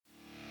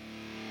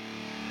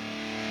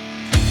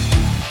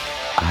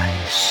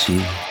see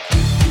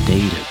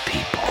data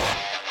people.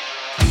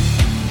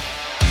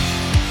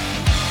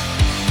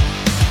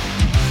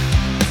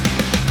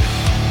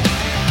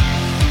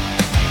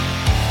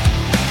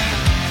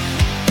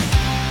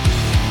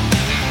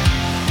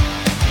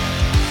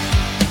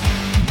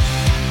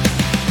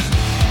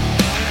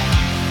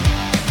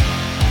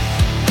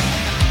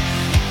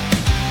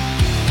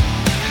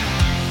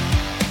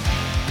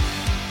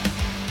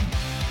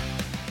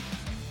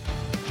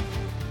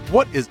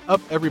 What is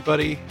up,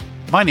 everybody?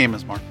 My name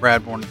is Mark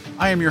Bradbourne.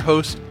 I am your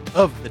host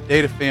of the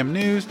Data Fam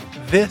News.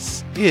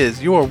 This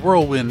is your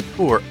whirlwind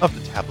tour of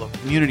the Tableau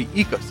community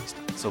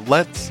ecosystem. So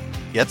let's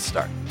get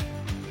started.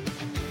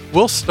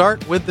 We'll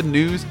start with the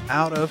news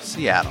out of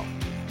Seattle.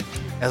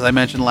 As I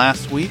mentioned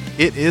last week,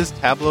 it is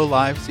Tableau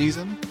Live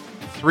season.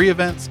 3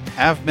 events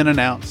have been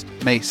announced.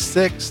 May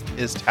 6th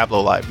is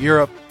Tableau Live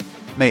Europe.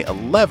 May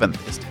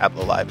 11th is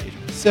Tableau Live Asia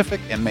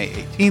Pacific. And May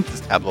 18th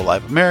is Tableau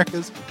Live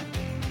Americas.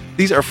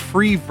 These are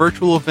free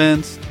virtual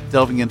events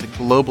delving into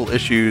global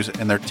issues,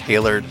 and they're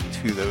tailored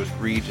to those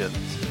regions.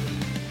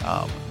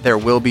 There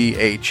will be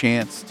a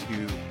chance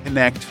to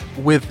connect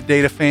with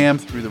DataFam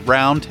through the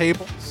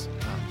roundtables.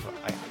 So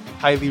I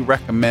highly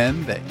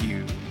recommend that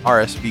you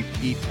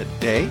RSVP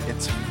today.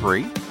 It's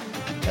free,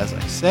 as I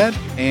said,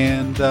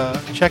 and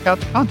check out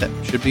the content.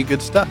 It should be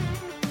good stuff.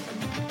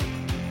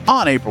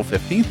 On April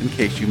 15th, in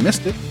case you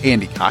missed it,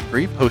 Andy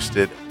Cockgreave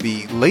hosted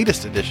the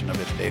latest edition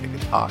of It's Data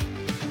Good Talk.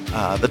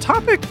 The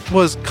topic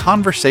was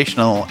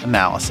conversational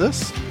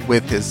analysis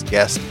with his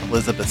guest,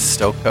 Elizabeth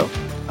Stoko.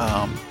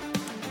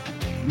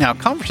 Now,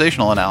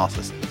 conversational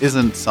analysis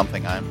isn't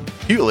something I'm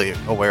acutely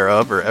aware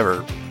of or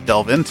ever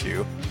delve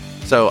into,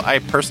 so I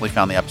personally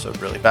found the episode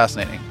really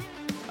fascinating.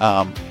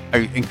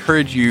 I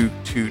encourage you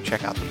to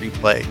check out the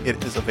replay.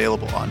 It is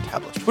available on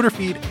Tableau's Twitter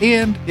feed,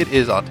 and it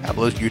is on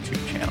Tableau's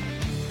YouTube channel.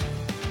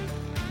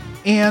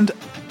 And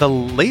the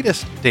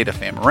latest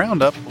DataFam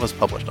Roundup was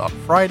published on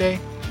Friday.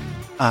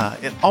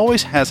 It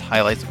always has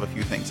highlights of a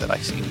few things that I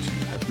seem to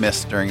have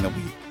missed during the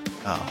week.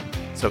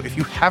 So if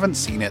you haven't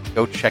seen it,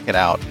 go check it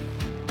out.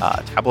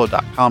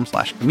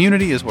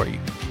 Tableau.com/community is where you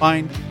can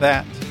find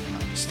that.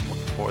 Just look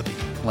for the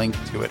link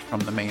to it from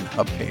the main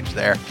hub page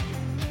there.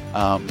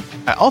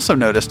 I also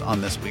noticed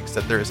on this week's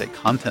that there is a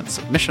content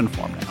submission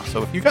form now.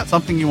 So if you've got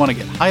something you want to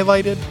get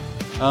highlighted,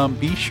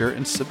 be sure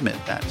and submit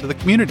that to the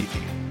community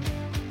team.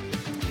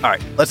 All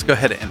right, let's go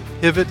ahead and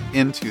pivot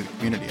into the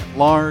community at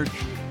large.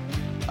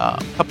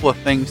 A couple of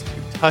things to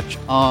touch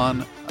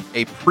on.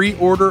 A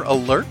pre-order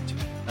alert.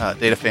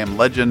 DataFam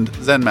legend,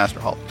 Zen Master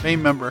Hall of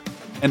Fame member,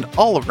 and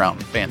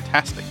all-around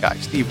fantastic guy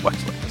Steve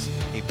Wexler has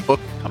a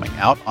book coming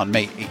out on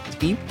May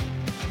 18th.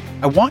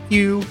 I want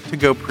you to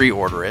go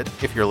pre-order it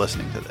if you're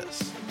listening to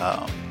this.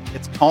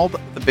 It's called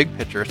The Big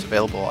Picture. It's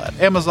available at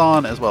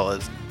Amazon as well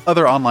as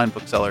other online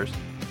booksellers.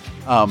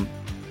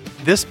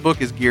 This book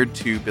is geared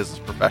to business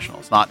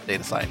professionals, not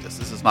data scientists.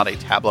 This is not a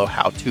Tableau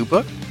how-to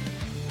book.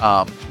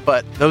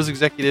 But those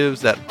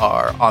executives that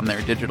are on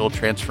their digital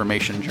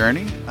transformation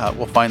journey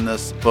will find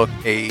this book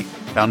a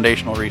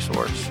foundational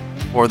resource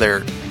for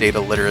their data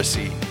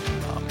literacy,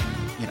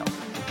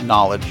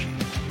 knowledge.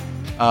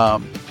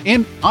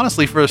 And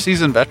honestly, for a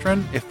seasoned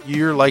veteran, if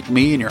you're like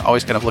me and you're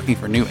always kind of looking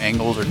for new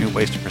angles or new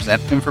ways to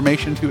present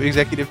information to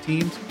executive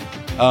teams,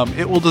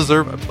 it will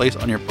deserve a place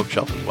on your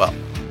bookshelf as well.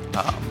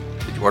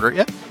 Did you order it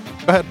yet?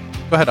 Go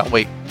ahead. I'll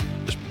wait.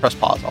 Just press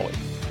pause. I'll wait.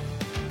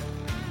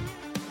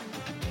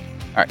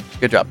 All right,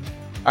 good job.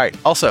 All right,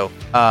 also,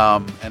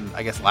 and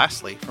I guess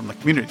lastly, from the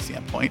community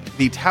standpoint,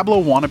 the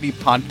Tableau Wannabe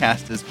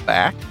podcast is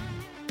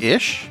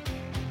back-ish.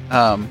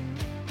 Matt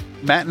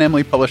and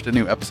Emily published a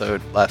new episode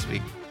last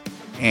week,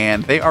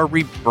 and they are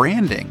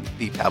rebranding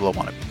the Tableau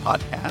Wannabe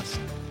podcast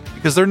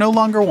because they're no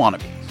longer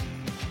wannabes.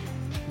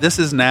 This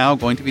is now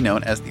going to be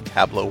known as the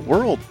Tableau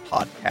World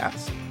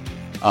podcast.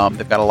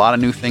 They've got a lot of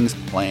new things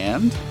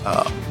planned,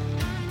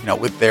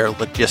 with their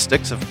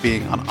logistics of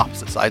being on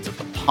opposite sides of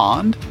the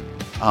pond.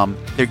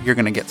 You're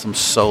going to get some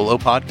solo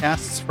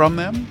podcasts from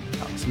them,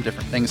 some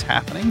different things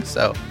happening.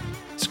 So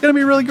it's going to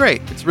be really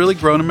great. It's really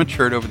grown and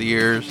matured over the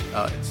years.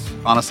 It's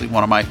honestly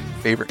one of my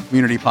favorite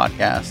community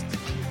podcasts.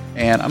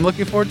 And I'm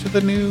looking forward to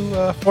the new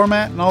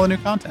format and all the new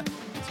content.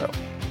 So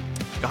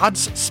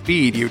God's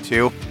speed, you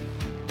two. All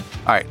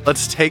right,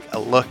 let's take a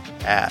look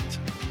at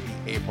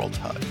the April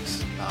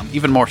tugs.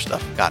 Even more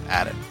stuff got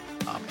added.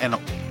 And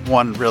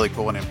one really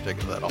cool one in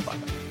particular that I'll talk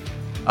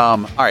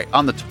about. All right,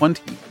 on the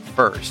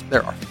 21st,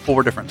 there are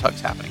 4 different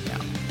tugs happening now.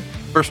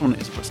 First one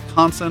is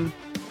Wisconsin,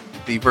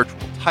 the virtual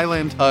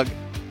Thailand tug,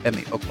 and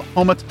the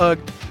Oklahoma tug.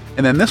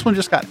 And then this one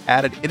just got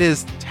added. It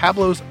is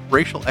Tableau's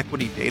Racial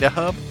Equity Data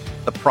Hub,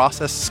 the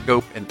process,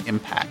 scope, and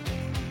impact.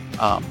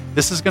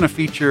 This is going to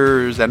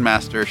feature Zen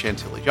Master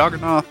Chantilly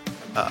Jagannath,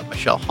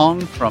 Michelle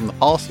Hong from the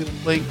Policy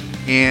Link,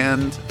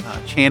 and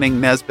Channing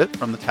Nesbitt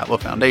from the Tableau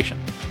Foundation.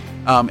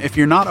 If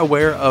you're not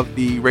aware of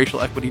the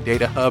Racial Equity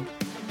Data Hub,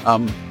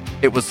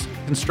 it was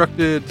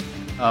constructed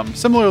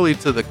similarly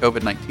to the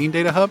COVID-19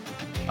 Data Hub,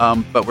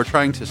 but we're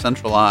trying to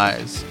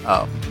centralize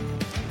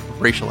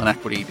racial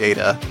inequity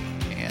data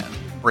and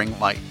bring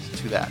light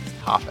to that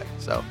topic.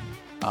 So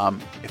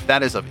if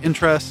that is of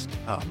interest,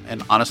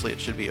 and honestly, it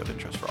should be of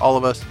interest for all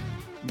of us,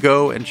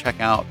 go and check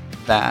out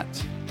that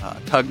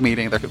TUG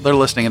meeting. They're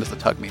listing it as the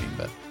TUG meeting,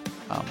 but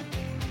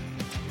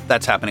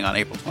that's happening on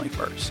April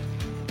 21st.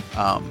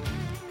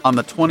 On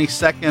the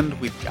 22nd,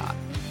 we've got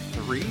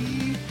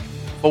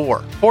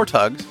four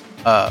TUGs.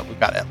 We've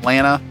got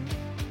Atlanta.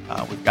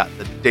 We've got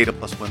the Data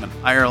Plus Women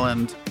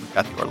Ireland. We've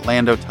got the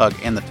Orlando TUG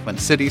and the Twin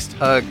Cities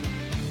TUG.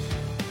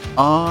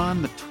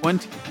 On the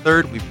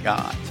 23rd, we've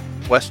got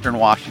Western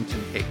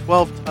Washington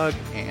K-12 TUG,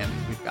 and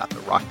we've got the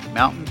Rocky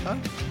Mountain TUG.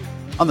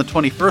 On the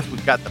 21st,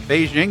 we've got the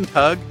Beijing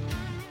TUG.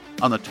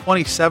 On the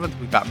 27th,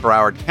 we've got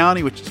Broward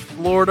County, which is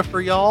Florida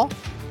for y'all.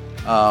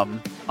 On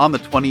the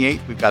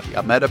 28th, we've got the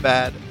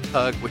Ahmedabad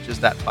TUG, which is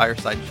that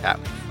fireside chat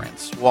with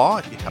Francois.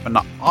 If you have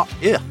not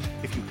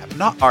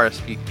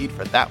RSVP'd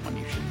for that one,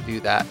 you should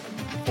do that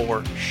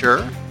for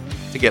sure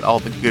to get all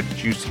the good,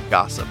 juicy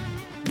gossip.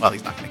 Well,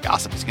 he's not going to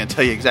gossip. He's going to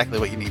tell you exactly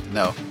what you need to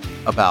know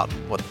about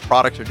what the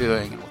products are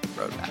doing and what the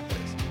roadmap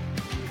is.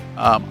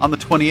 On the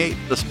 28th,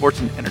 the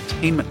Sports and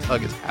Entertainment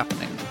TUG is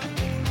happening.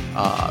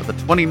 The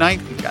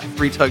 29th, we've got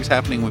 3 TUGs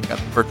happening. We've got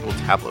the Virtual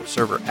Tableau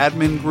Server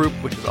Admin Group,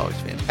 which is always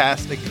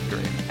fantastic. If you're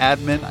an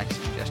admin, I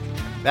suggest you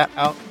check that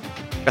out.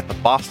 We've got the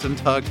Boston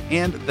TUG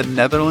and the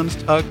Netherlands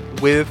TUG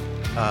with,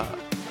 I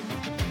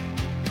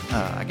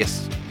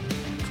guess,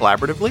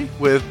 collaboratively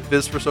with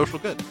Viz for Social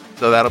Good.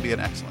 So that'll be an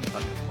excellent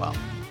TUG as well.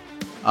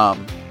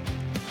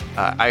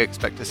 I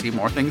expect to see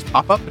more things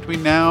pop up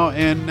between now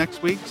and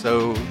next week,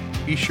 so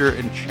be sure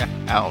and check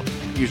out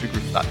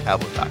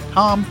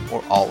usergroups.tableau.com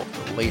for all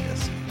of the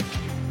latest.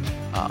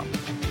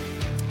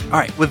 All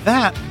right, with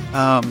that,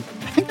 I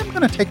think I'm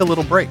going to take a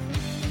little break.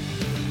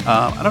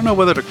 I don't know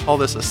whether to call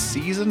this a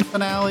season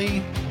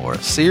finale or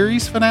a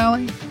series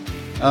finale.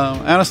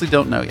 I honestly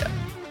don't know yet.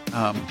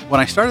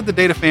 When I started the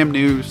Data Fam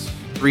News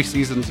 3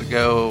 seasons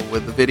ago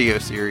with the video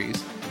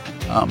series,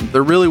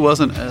 there really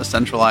wasn't a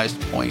centralized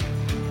point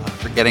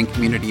for getting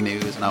community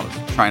news, and I was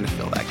trying to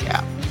fill that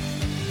gap.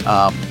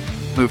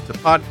 Moved to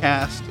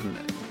podcast,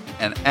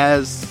 and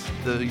as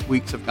the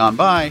weeks have gone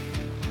by,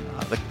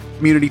 the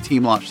community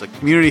team launched the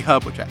Community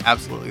Hub, which I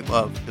absolutely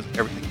love because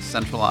everything's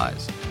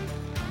centralized.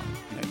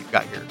 You've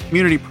got your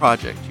community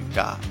project, you've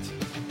got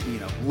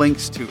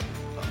links to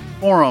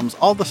forums,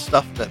 all the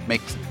stuff that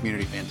makes the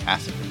community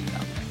fantastic.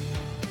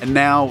 And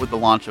now with the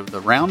launch of the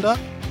Roundup,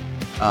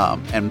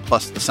 and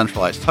plus the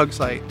centralized TUG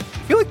site, I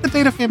feel like the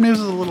Data Fam News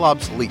is a little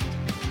obsolete.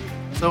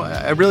 So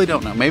I really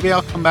don't know. Maybe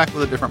I'll come back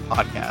with a different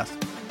podcast.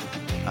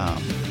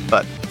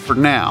 But for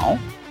now,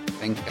 I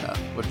think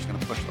we're just going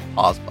to push the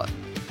pause button.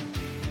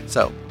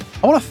 So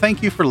I want to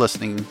thank you for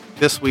listening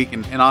this week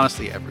and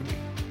honestly every week.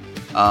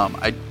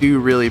 I do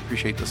really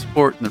appreciate the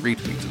support and the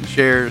retweets and the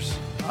shares.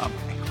 I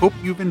hope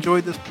you've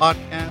enjoyed this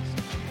podcast.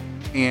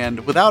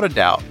 And without a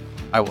doubt,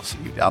 I will see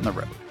you down the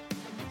road.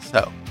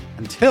 So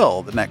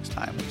until the next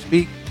time we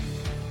speak,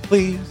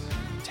 please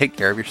take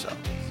care of yourselves.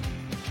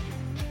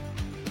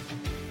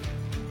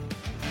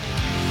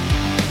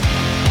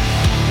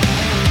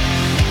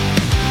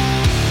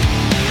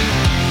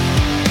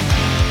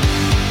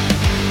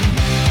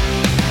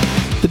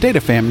 The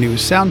Data Fam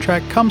News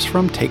soundtrack comes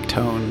from Take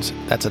Tones.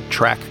 That's a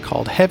track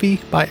called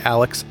Heavy by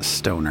Alex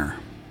Stoner.